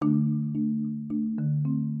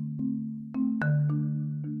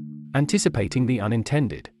Anticipating the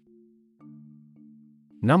unintended.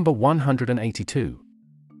 Number 182.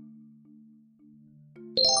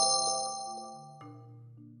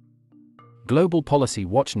 Global Policy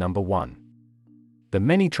Watch Number 1. The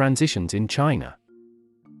many transitions in China.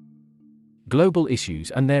 Global issues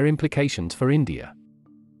and their implications for India.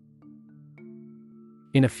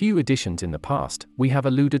 In a few editions in the past, we have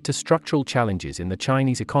alluded to structural challenges in the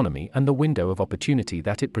Chinese economy and the window of opportunity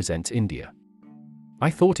that it presents India. I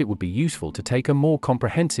thought it would be useful to take a more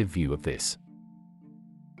comprehensive view of this.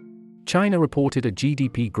 China reported a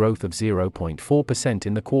GDP growth of 0.4%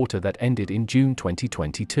 in the quarter that ended in June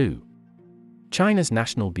 2022. China's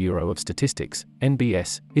National Bureau of Statistics,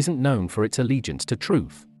 NBS, isn't known for its allegiance to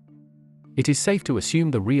truth. It is safe to assume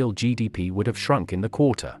the real GDP would have shrunk in the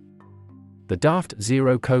quarter. The daft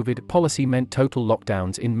zero-COVID policy meant total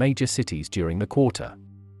lockdowns in major cities during the quarter.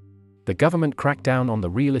 The government crackdown on the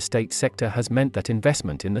real estate sector has meant that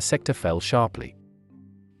investment in the sector fell sharply.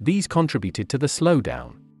 These contributed to the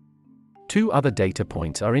slowdown. Two other data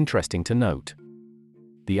points are interesting to note.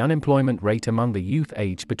 The unemployment rate among the youth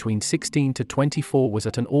aged between 16 to 24 was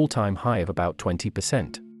at an all-time high of about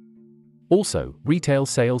 20%. Also, retail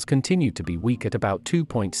sales continued to be weak at about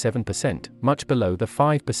 2.7%, much below the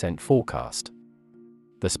 5% forecast.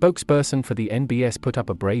 The spokesperson for the NBS put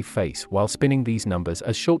up a brave face while spinning these numbers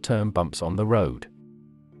as short-term bumps on the road.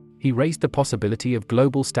 He raised the possibility of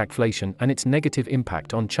global stagflation and its negative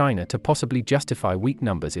impact on China to possibly justify weak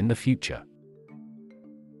numbers in the future.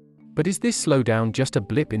 But is this slowdown just a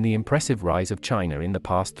blip in the impressive rise of China in the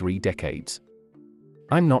past 3 decades?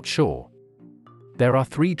 I'm not sure. There are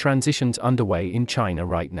 3 transitions underway in China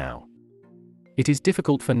right now. It is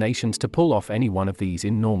difficult for nations to pull off any one of these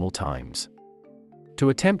in normal times. To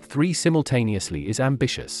attempt 3 simultaneously is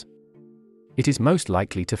ambitious. It is most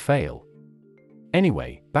likely to fail.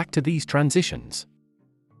 Anyway, back to these transitions.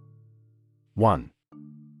 1.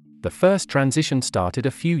 The first transition started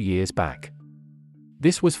a few years back.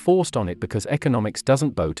 This was forced on it because economics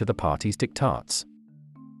doesn't bow to the party's diktats.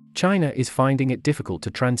 China is finding it difficult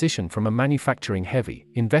to transition from a manufacturing-heavy,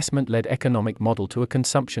 investment-led economic model to a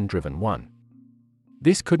consumption-driven one.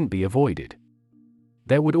 This couldn't be avoided.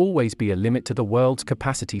 There would always be a limit to the world's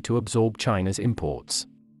capacity to absorb China's imports.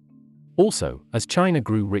 Also, as China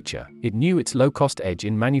grew richer, it knew its low-cost edge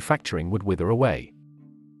in manufacturing would wither away.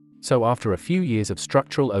 So after a few years of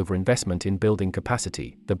structural overinvestment in building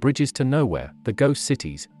capacity, the bridges to nowhere, the ghost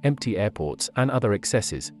cities, empty airports, and other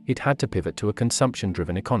excesses, it had to pivot to a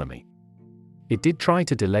consumption-driven economy. It did try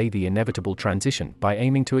to delay the inevitable transition by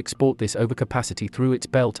aiming to export this overcapacity through its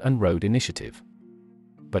Belt and Road Initiative.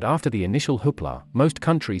 But after the initial hoopla, most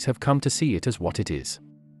countries have come to see it as what it is: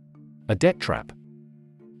 a debt trap.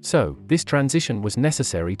 So, this transition was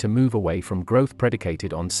necessary to move away from growth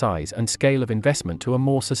predicated on size and scale of investment to a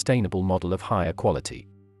more sustainable model of higher quality.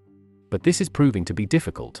 But this is proving to be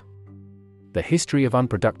difficult. The history of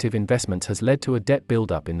unproductive investments has led to a debt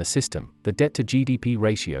buildup in the system. The debt-to-GDP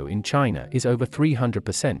ratio in China is over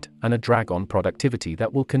 300%, and a drag on productivity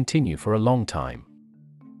that will continue for a long time.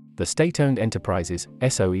 The state-owned enterprises,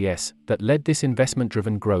 SOEs, that led this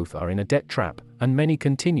investment-driven growth are in a debt trap, and many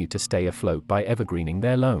continue to stay afloat by evergreening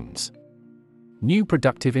their loans. New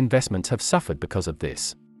productive investments have suffered because of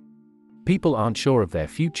this. People aren't sure of their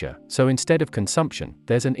future, so instead of consumption,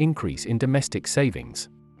 there's an increase in domestic savings.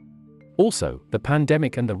 Also, the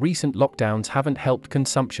pandemic and the recent lockdowns haven't helped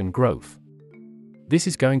consumption growth. This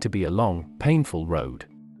is going to be a long, painful road.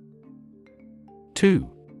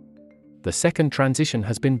 2. The second transition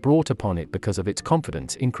has been brought upon it because of its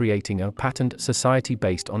confidence in creating a patterned society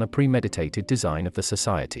based on a premeditated design of the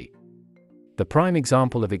society. The prime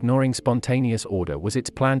example of ignoring spontaneous order was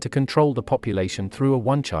its plan to control the population through a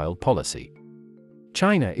one-child policy.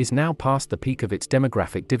 China is now past the peak of its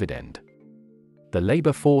demographic dividend. The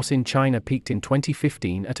labor force in China peaked in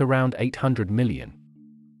 2015 at around 800 million.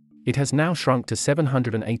 It has now shrunk to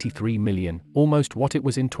 783 million, almost what it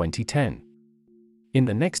was in 2010. In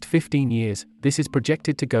the next 15 years, this is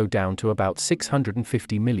projected to go down to about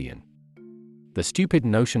 650 million. The stupid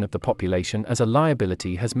notion of the population as a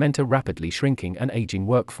liability has meant a rapidly shrinking and aging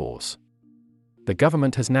workforce. The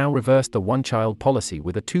government has now reversed the one-child policy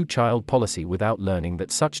with a two-child policy without learning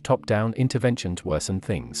that such top-down interventions worsen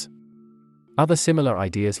things. Other similar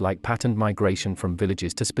ideas like patterned migration from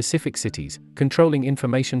villages to specific cities, controlling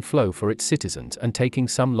information flow for its citizens and taking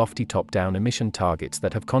some lofty top-down emission targets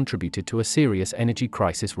that have contributed to a serious energy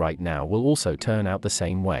crisis right now will also turn out the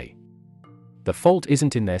same way. The fault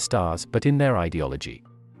isn't in their stars but in their ideology.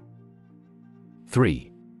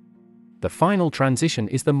 3. The final transition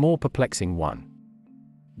is the more perplexing one.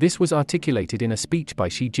 This was articulated in a speech by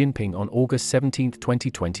Xi Jinping on August 17,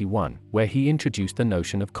 2021, where he introduced the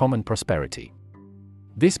notion of common prosperity.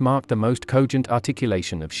 This marked the most cogent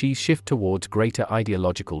articulation of Xi's shift towards greater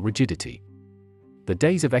ideological rigidity. The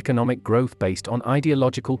days of economic growth based on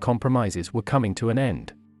ideological compromises were coming to an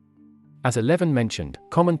end. As 11 mentioned,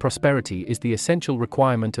 common prosperity is the essential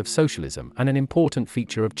requirement of socialism and an important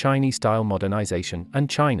feature of Chinese-style modernization, and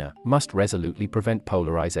China must resolutely prevent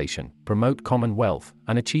polarization, promote common wealth,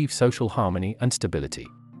 and achieve social harmony and stability.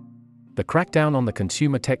 The crackdown on the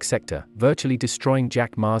consumer tech sector, virtually destroying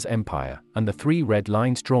Jack Ma's empire, and the 3 red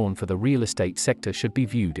lines drawn for the real estate sector should be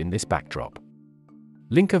viewed in this backdrop.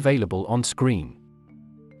 Link available on screen.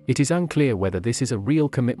 It is unclear whether this is a real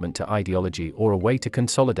commitment to ideology or a way to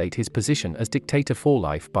consolidate his position as dictator for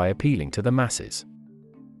life by appealing to the masses.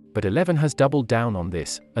 But 11 has doubled down on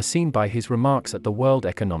this, as seen by his remarks at the World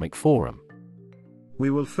Economic Forum. We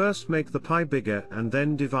will first make the pie bigger and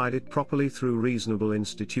then divide it properly through reasonable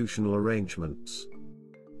institutional arrangements.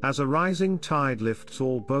 As a rising tide lifts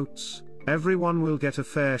all boats, everyone will get a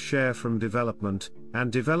fair share from development,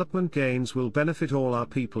 and development gains will benefit all our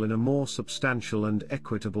people in a more substantial and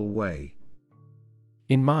equitable way.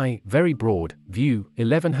 In my very broad view,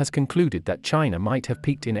 11 has concluded that China might have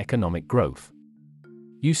peaked in economic growth.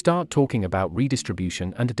 You start talking about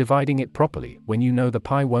redistribution and dividing it properly when you know the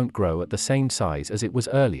pie won't grow at the same size as it was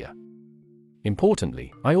earlier.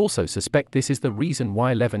 Importantly, I also suspect this is the reason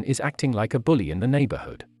why 11 is acting like a bully in the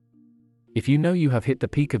neighborhood. If you know you have hit the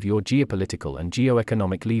peak of your geopolitical and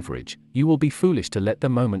geoeconomic leverage, you will be foolish to let the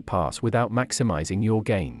moment pass without maximizing your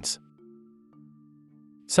gains.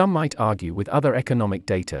 Some might argue with other economic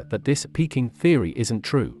data that this peaking theory isn't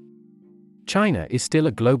true. China is still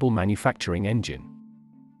a global manufacturing engine.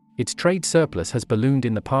 Its trade surplus has ballooned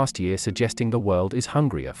in the past year, suggesting the world is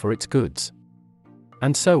hungrier for its goods.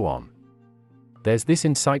 And so on. There's this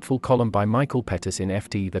insightful column by Michael Pettis in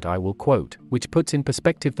FT that I will quote, which puts in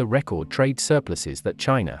perspective the record trade surpluses that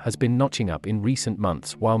China has been notching up in recent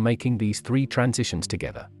months while making these 3 transitions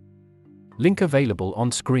together. Link available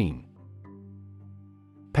on screen.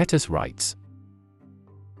 Pettis writes,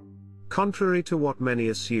 contrary to what many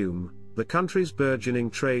assume, the country's burgeoning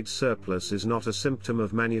trade surplus is not a symptom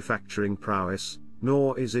of manufacturing prowess,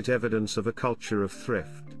 nor is it evidence of a culture of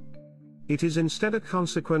thrift. It is instead a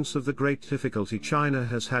consequence of the great difficulty China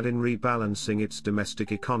has had in rebalancing its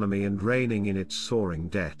domestic economy and reining in its soaring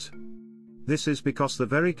debt. This is because the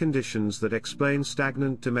very conditions that explain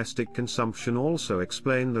stagnant domestic consumption also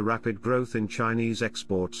explain the rapid growth in Chinese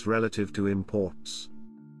exports relative to imports.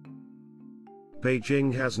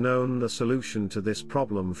 Beijing has known the solution to this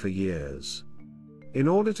problem for years. In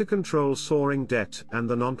order to control soaring debt and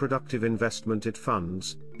the non-productive investment it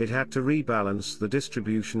funds, it had to rebalance the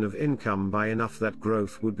distribution of income by enough that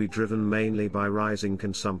growth would be driven mainly by rising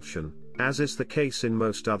consumption, as is the case in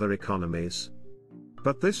most other economies.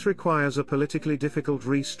 But this requires a politically difficult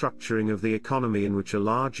restructuring of the economy in which a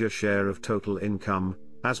larger share of total income,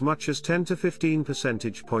 as much as 10 to 15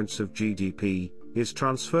 percentage points of GDP, is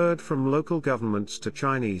transferred from local governments to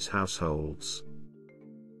Chinese households.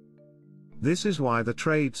 This is why the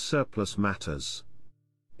trade surplus matters.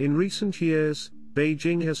 In recent years,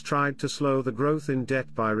 Beijing has tried to slow the growth in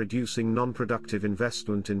debt by reducing non-productive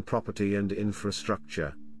investment in property and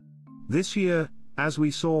infrastructure. This year, as we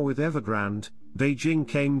saw with Evergrande, Beijing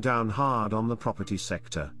came down hard on the property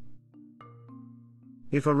sector.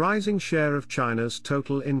 If a rising share of China's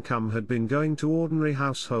total income had been going to ordinary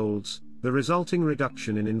households, the resulting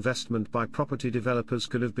reduction in investment by property developers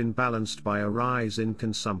could have been balanced by a rise in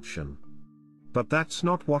consumption. But that's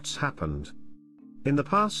not what's happened. In the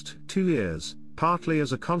past 2 years, partly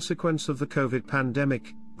as a consequence of the COVID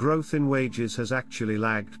pandemic, growth in wages has actually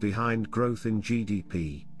lagged behind growth in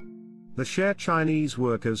GDP. The share Chinese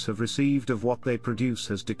workers have received of what they produce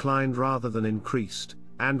has declined rather than increased,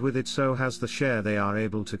 and with it so has the share they are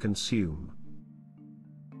able to consume.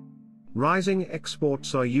 Rising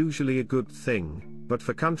exports are usually a good thing, but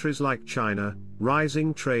for countries like China,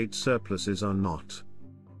 rising trade surpluses are not.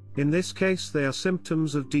 In this case, they are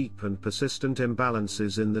symptoms of deep and persistent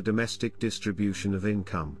imbalances in the domestic distribution of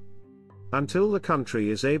income. Until the country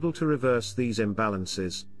is able to reverse these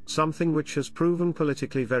imbalances, something which has proven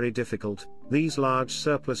politically very difficult, these large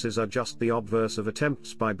surpluses are just the obverse of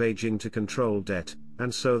attempts by Beijing to control debt,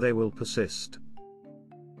 and so they will persist.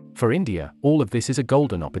 For India, all of this is a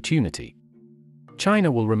golden opportunity.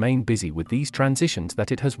 China will remain busy with these transitions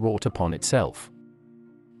that it has wrought upon itself.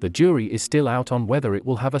 The jury is still out on whether it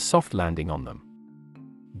will have a soft landing on them.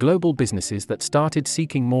 Global businesses that started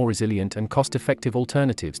seeking more resilient and cost-effective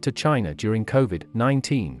alternatives to China during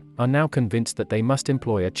COVID-19 are now convinced that they must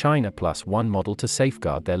employ a China Plus One model to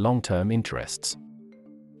safeguard their long-term interests.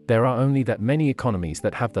 There are only that many economies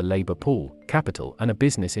that have the labor pool, capital, and a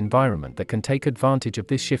business environment that can take advantage of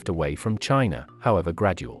this shift away from China, however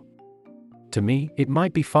gradual. To me, it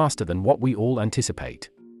might be faster than what we all anticipate.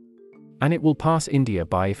 And it will pass India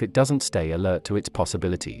by if it doesn't stay alert to its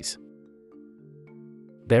possibilities.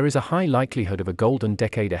 There is a high likelihood of a golden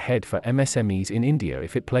decade ahead for MSMEs in India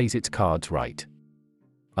if it plays its cards right.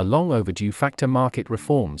 A long overdue factor market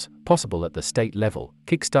reforms, possible at the state level,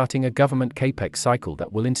 kickstarting a government capex cycle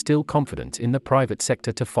that will instill confidence in the private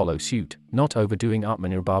sector to follow suit, not overdoing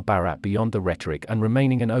Atmanirbhar Bharat beyond the rhetoric and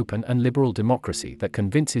remaining an open and liberal democracy that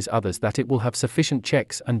convinces others that it will have sufficient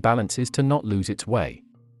checks and balances to not lose its way.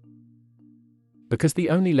 Because the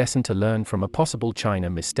only lesson to learn from a possible China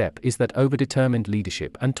misstep is that overdetermined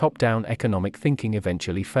leadership and top-down economic thinking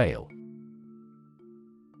eventually fail.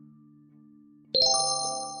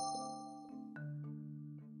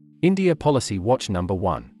 India Policy Watch Number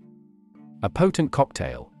 1. A potent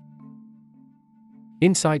cocktail.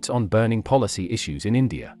 Insights on burning policy issues in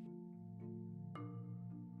India.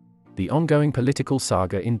 The ongoing political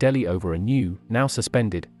saga in Delhi over a new, now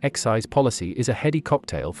suspended, excise policy is a heady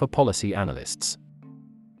cocktail for policy analysts.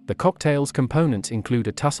 The cocktail's components include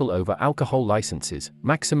a tussle over alcohol licenses,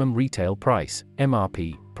 maximum retail price,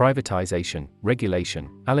 MRP, privatization, regulation,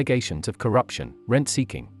 allegations of corruption,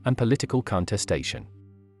 rent-seeking, and political contestation.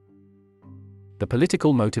 The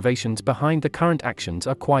political motivations behind the current actions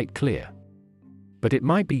are quite clear. But it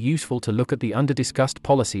might be useful to look at the under-discussed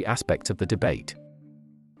policy aspects of the debate.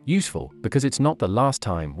 Useful, because it's not the last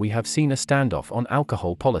time we have seen a standoff on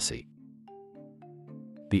alcohol policy.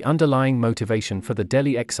 The underlying motivation for the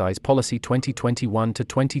Delhi Excise Policy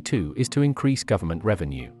 2021-22 is to increase government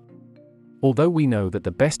revenue. Although we know that the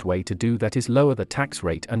best way to do that is lower the tax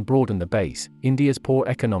rate and broaden the base, India's poor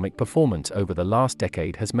economic performance over the last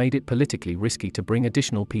decade has made it politically risky to bring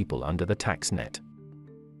additional people under the tax net.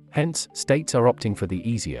 Hence, states are opting for the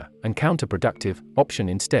easier, and counterproductive, option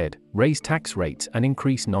instead: raise tax rates and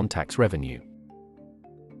increase non-tax revenue.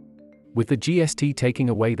 With the GST taking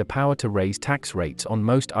away the power to raise tax rates on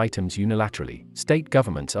most items unilaterally, state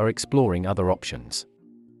governments are exploring other options.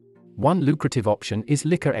 One lucrative option is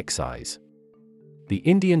liquor excise. The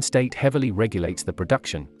Indian state heavily regulates the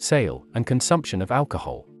production, sale, and consumption of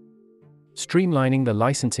alcohol. Streamlining the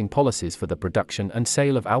licensing policies for the production and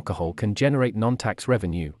sale of alcohol can generate non-tax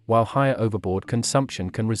revenue, while higher overboard consumption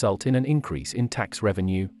can result in an increase in tax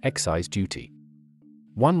revenue, excise duty.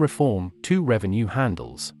 One reform, two revenue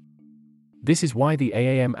handles. This is why the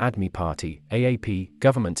Aam Admi Party, AAP,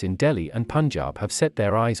 governments in Delhi and Punjab have set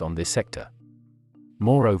their eyes on this sector.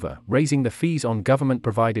 Moreover, raising the fees on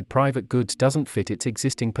government-provided private goods doesn't fit its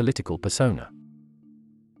existing political persona.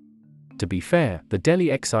 To be fair, the Delhi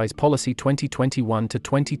Excise Policy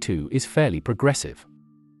 2021-22 is fairly progressive.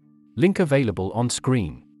 Link available on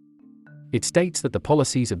screen. It states that the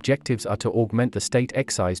policy's objectives are to augment the state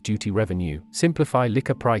excise duty revenue, simplify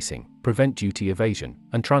liquor pricing, prevent duty evasion,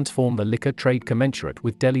 and transform the liquor trade commensurate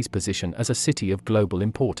with Delhi's position as a city of global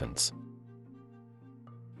importance.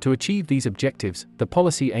 To achieve these objectives, the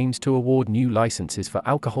policy aims to award new licenses for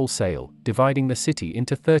alcohol sale, dividing the city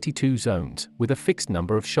into 32 zones, with a fixed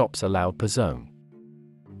number of shops allowed per zone.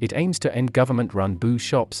 It aims to end government-run booze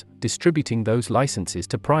shops, distributing those licenses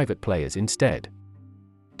to private players instead.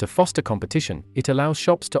 To foster competition, it allows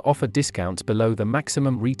shops to offer discounts below the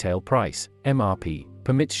maximum retail price, MRP,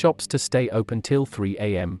 permits shops to stay open till 3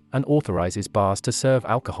 a.m., and authorizes bars to serve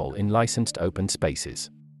alcohol in licensed open spaces.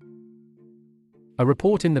 A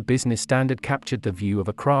report in the Business Standard captured the view of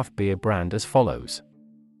a craft beer brand as follows.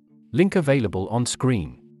 Link available on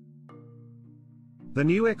screen. The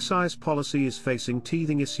new excise policy is facing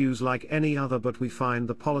teething issues like any other, but we find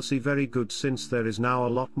the policy very good since there is now a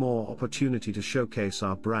lot more opportunity to showcase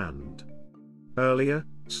our brand. Earlier,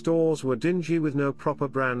 stores were dingy with no proper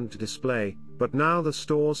brand display, but now the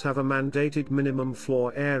stores have a mandated minimum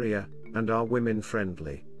floor area, and are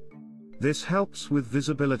women-friendly. This helps with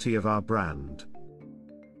visibility of our brand.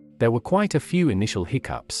 There were quite a few initial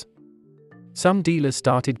hiccups. Some dealers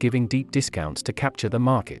started giving deep discounts to capture the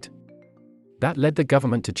market. That led the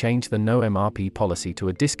government to change the no MRP policy to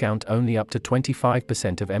a discount only up to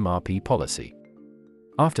 25% of MRP policy.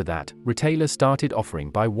 After that, retailers started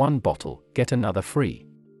offering buy one bottle, get another free.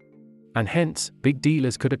 And hence, big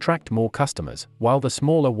dealers could attract more customers, while the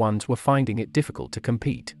smaller ones were finding it difficult to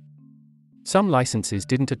compete. Some licenses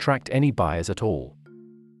didn't attract any buyers at all.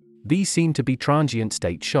 These seemed to be transient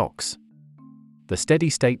state shocks. The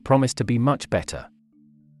steady state promised to be much better.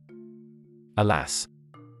 Alas,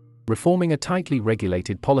 reforming a tightly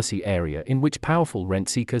regulated policy area in which powerful rent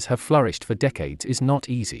seekers have flourished for decades is not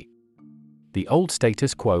easy. The old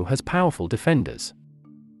status quo has powerful defenders.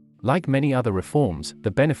 Like many other reforms,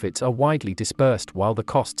 the benefits are widely dispersed while the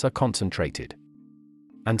costs are concentrated.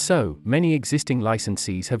 And so, many existing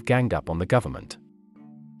licensees have ganged up on the government.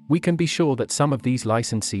 We can be sure that some of these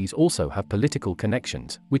licensees also have political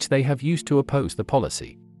connections, which they have used to oppose the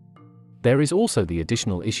policy. There is also the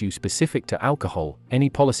additional issue specific to alcohol. Any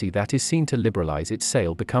policy that is seen to liberalize its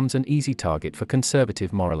sale becomes an easy target for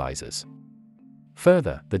conservative moralizers.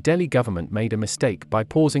 Further, the Delhi government made a mistake by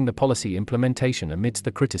pausing the policy implementation amidst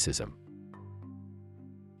the criticism.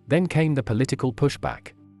 Then came the political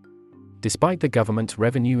pushback. Despite the government's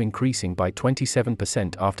revenue increasing by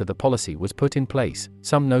 27% after the policy was put in place,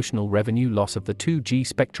 some notional revenue loss of the 2G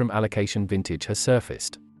spectrum allocation vintage has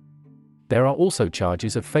surfaced. There are also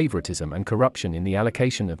charges of favoritism and corruption in the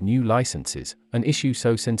allocation of new licenses, an issue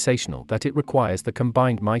so sensational that it requires the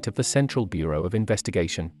combined might of the Central Bureau of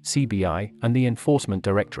Investigation, CBI, and the Enforcement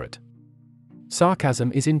Directorate.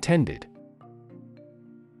 Sarcasm is intended.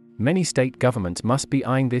 Many state governments must be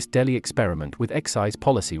eyeing this Delhi experiment with excise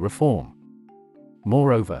policy reform.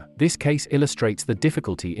 Moreover, this case illustrates the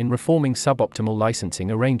difficulty in reforming suboptimal licensing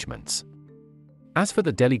arrangements. As for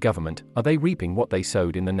the Delhi government, are they reaping what they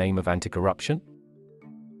sowed in the name of anti-corruption?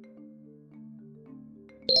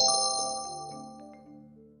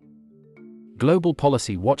 Global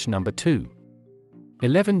Policy Watch Number 2.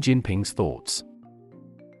 11 Jinping's Thoughts.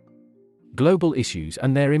 Global Issues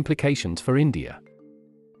and Their Implications for India.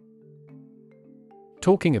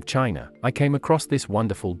 Talking of China, I came across this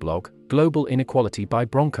wonderful blog, Global Inequality by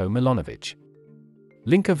Branko Milanovic.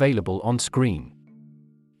 Link available on screen.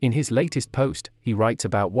 In his latest post, he writes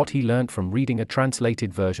about what he learned from reading a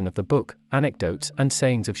translated version of the book, Anecdotes and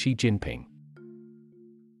Sayings of Xi Jinping.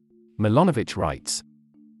 Milanovic writes,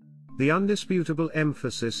 "The undisputable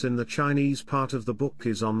emphasis in the Chinese part of the book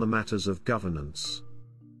is on the matters of governance.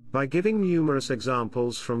 By giving numerous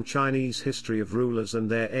examples from Chinese history of rulers and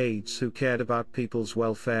their aides who cared about people's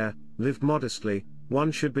welfare, lived modestly,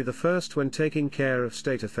 one should be the first when taking care of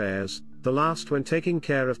state affairs, the last when taking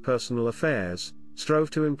care of personal affairs, strove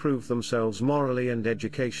to improve themselves morally and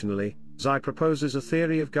educationally. Xi proposes a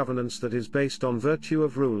theory of governance that is based on virtue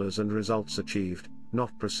of rulers and results achieved,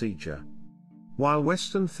 not procedure. While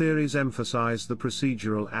Western theories emphasize the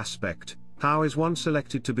procedural aspect, how is one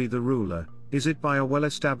selected to be the ruler? Is it by a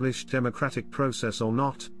well-established democratic process or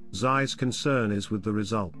not? Xi's concern is with the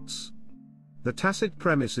results. The tacit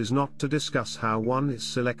premise is not to discuss how one is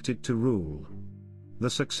selected to rule. The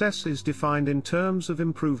success is defined in terms of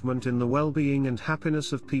improvement in the well-being and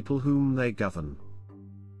happiness of people whom they govern.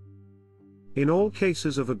 In all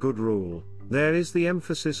cases of a good rule, there is the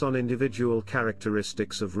emphasis on individual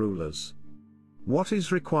characteristics of rulers. What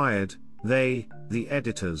is required, they, the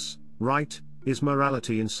editors, write, is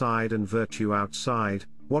morality inside and virtue outside.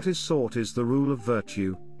 What is sought is the rule of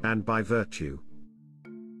virtue, and by virtue.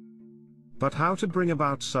 But how to bring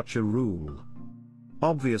about such a rule?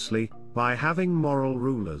 Obviously, by having moral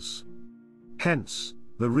rulers. Hence,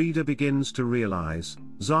 the reader begins to realize,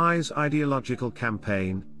 Xi's ideological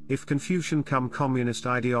campaign, if Confucian cum communist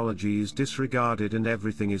ideology is disregarded and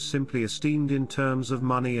everything is simply esteemed in terms of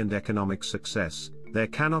money and economic success, there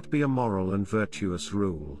cannot be a moral and virtuous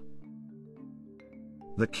rule.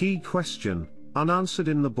 The key question, unanswered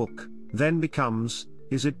in the book, then becomes,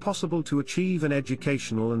 is it possible to achieve an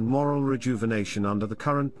educational and moral rejuvenation under the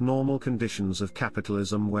current normal conditions of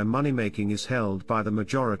capitalism where money-making is held by the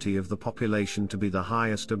majority of the population to be the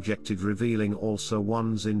highest objective, revealing also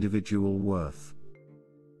one's individual worth?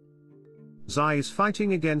 Xi is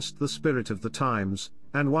fighting against the spirit of the times,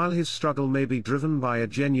 and while his struggle may be driven by a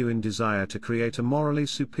genuine desire to create a morally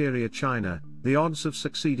superior China, the odds of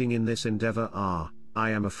succeeding in this endeavor are, I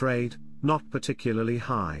am afraid, not particularly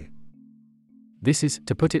high. This is,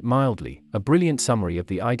 to put it mildly, a brilliant summary of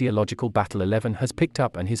the ideological battle 11 has picked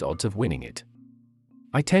up and his odds of winning it.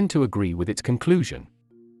 I tend to agree with its conclusion.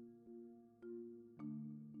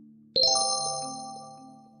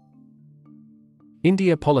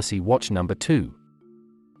 India Policy Watch Number 2.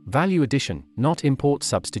 Value addition, not import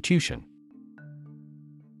substitution.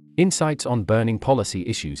 Insights on burning policy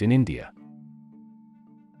issues in India.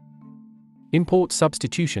 Import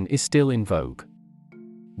substitution is still in vogue.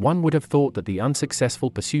 One would have thought that the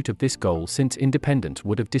unsuccessful pursuit of this goal since independence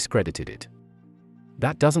would have discredited it.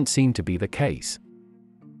 That doesn't seem to be the case.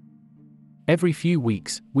 Every few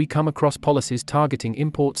weeks, we come across policies targeting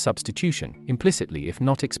import substitution, implicitly if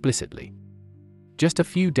not explicitly. Just a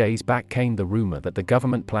few days back came the rumor that the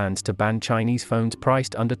government plans to ban Chinese phones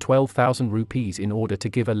priced under 12,000 rupees in order to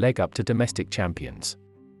give a leg up to domestic champions.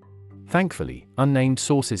 Thankfully, unnamed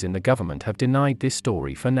sources in the government have denied this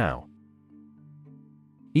story for now.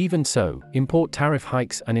 Even so, import tariff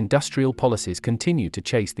hikes and industrial policies continue to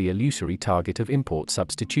chase the illusory target of import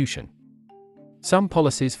substitution. Some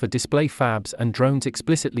policies for display fabs and drones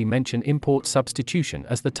explicitly mention import substitution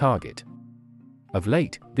as the target. Of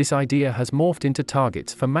late, this idea has morphed into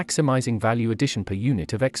targets for maximizing value addition per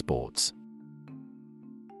unit of exports.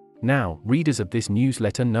 Now, readers of this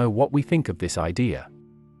newsletter know what we think of this idea.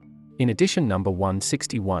 In edition number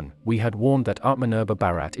 161, we had warned that Atmanirbhar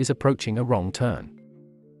Bharat is approaching a wrong turn.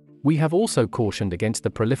 We have also cautioned against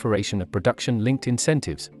the proliferation of production-linked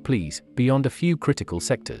incentives, please, beyond a few critical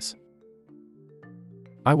sectors.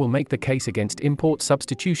 I will make the case against import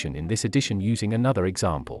substitution in this edition using another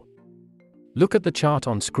example. Look at the chart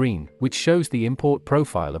on screen, which shows the import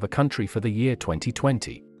profile of a country for the year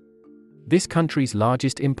 2020. This country's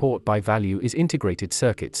largest import by value is integrated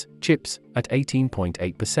circuits, chips, at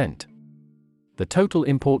 18.8%. The total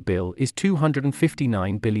import bill is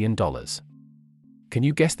 $259 billion. Can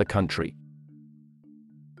you guess the country?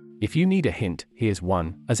 If you need a hint, here's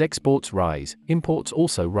one: as exports rise, imports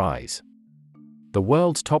also rise. The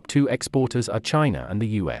world's top two exporters are China and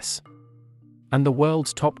the US. And the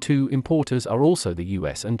world's top two importers are also the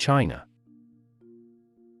US and China.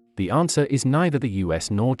 The answer is neither the US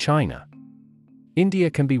nor China. India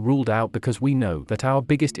can be ruled out because we know that our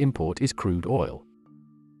biggest import is crude oil.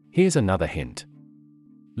 Here's another hint.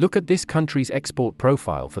 Look at this country's export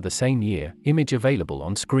profile for the same year, image available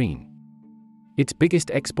on screen. Its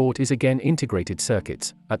biggest export is again integrated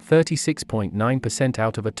circuits, at 36.9%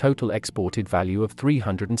 out of a total exported value of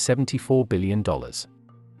 $374 billion.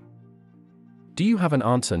 Do you have an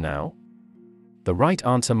answer now? The right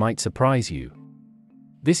answer might surprise you.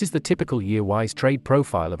 This is the typical year-wise trade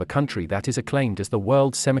profile of a country that is acclaimed as the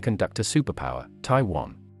world's semiconductor superpower,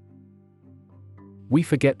 Taiwan. We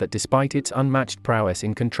forget that despite its unmatched prowess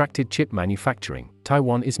in contracted chip manufacturing,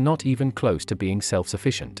 Taiwan is not even close to being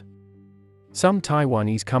self-sufficient. Some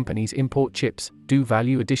Taiwanese companies import chips, do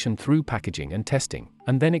value addition through packaging and testing,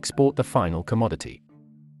 and then export the final commodity.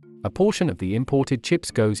 A portion of the imported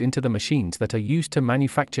chips goes into the machines that are used to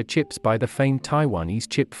manufacture chips by the famed Taiwanese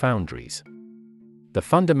chip foundries. The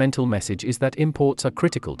fundamental message is that imports are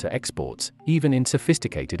critical to exports, even in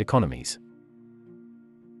sophisticated economies.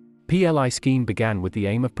 PLI scheme began with the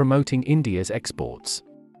aim of promoting India's exports.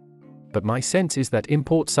 But my sense is that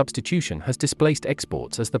import substitution has displaced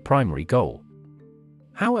exports as the primary goal.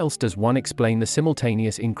 How else does one explain the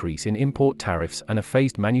simultaneous increase in import tariffs and a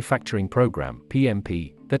phased manufacturing program,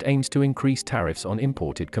 PMP, that aims to increase tariffs on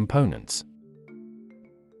imported components?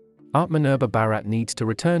 Atmanirbhar Bharat needs to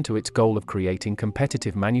return to its goal of creating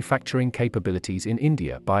competitive manufacturing capabilities in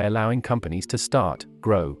India by allowing companies to start,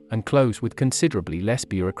 grow, and close with considerably less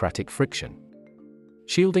bureaucratic friction.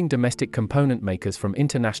 Shielding domestic component makers from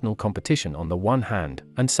international competition on the one hand,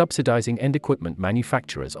 and subsidizing end equipment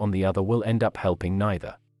manufacturers on the other will end up helping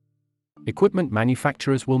neither. Equipment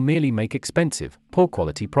manufacturers will merely make expensive,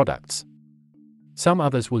 poor-quality products. Some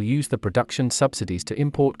others will use the production subsidies to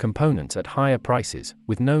import components at higher prices,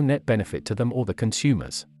 with no net benefit to them or the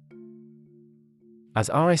consumers. As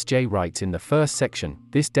RSJ writes in the first section,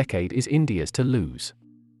 this decade is India's to lose.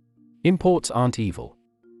 Imports aren't evil.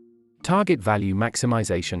 Target value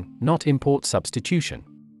maximization, not import substitution.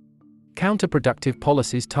 Counterproductive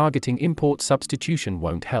policies targeting import substitution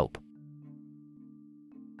won't help.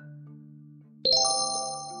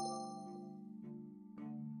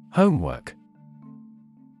 Homework.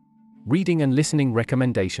 Reading and listening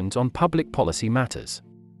recommendations on public policy matters.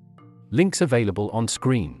 Links available on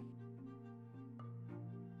screen.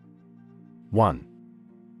 1.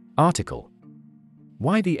 Article: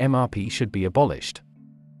 Why the MRP should be abolished.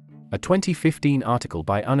 A 2015 article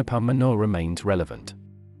by Anupam Manohar remains relevant.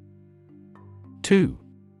 2.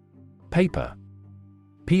 Paper.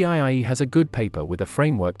 PIIE has a good paper with a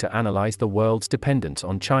framework to analyze the world's dependence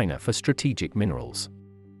on China for strategic minerals.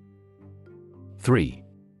 3.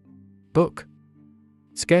 Book.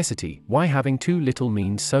 Scarcity: Why Having Too Little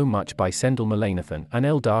Means So Much by Sendhil Mullainathan and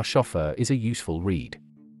Eldar Shofar is a useful read.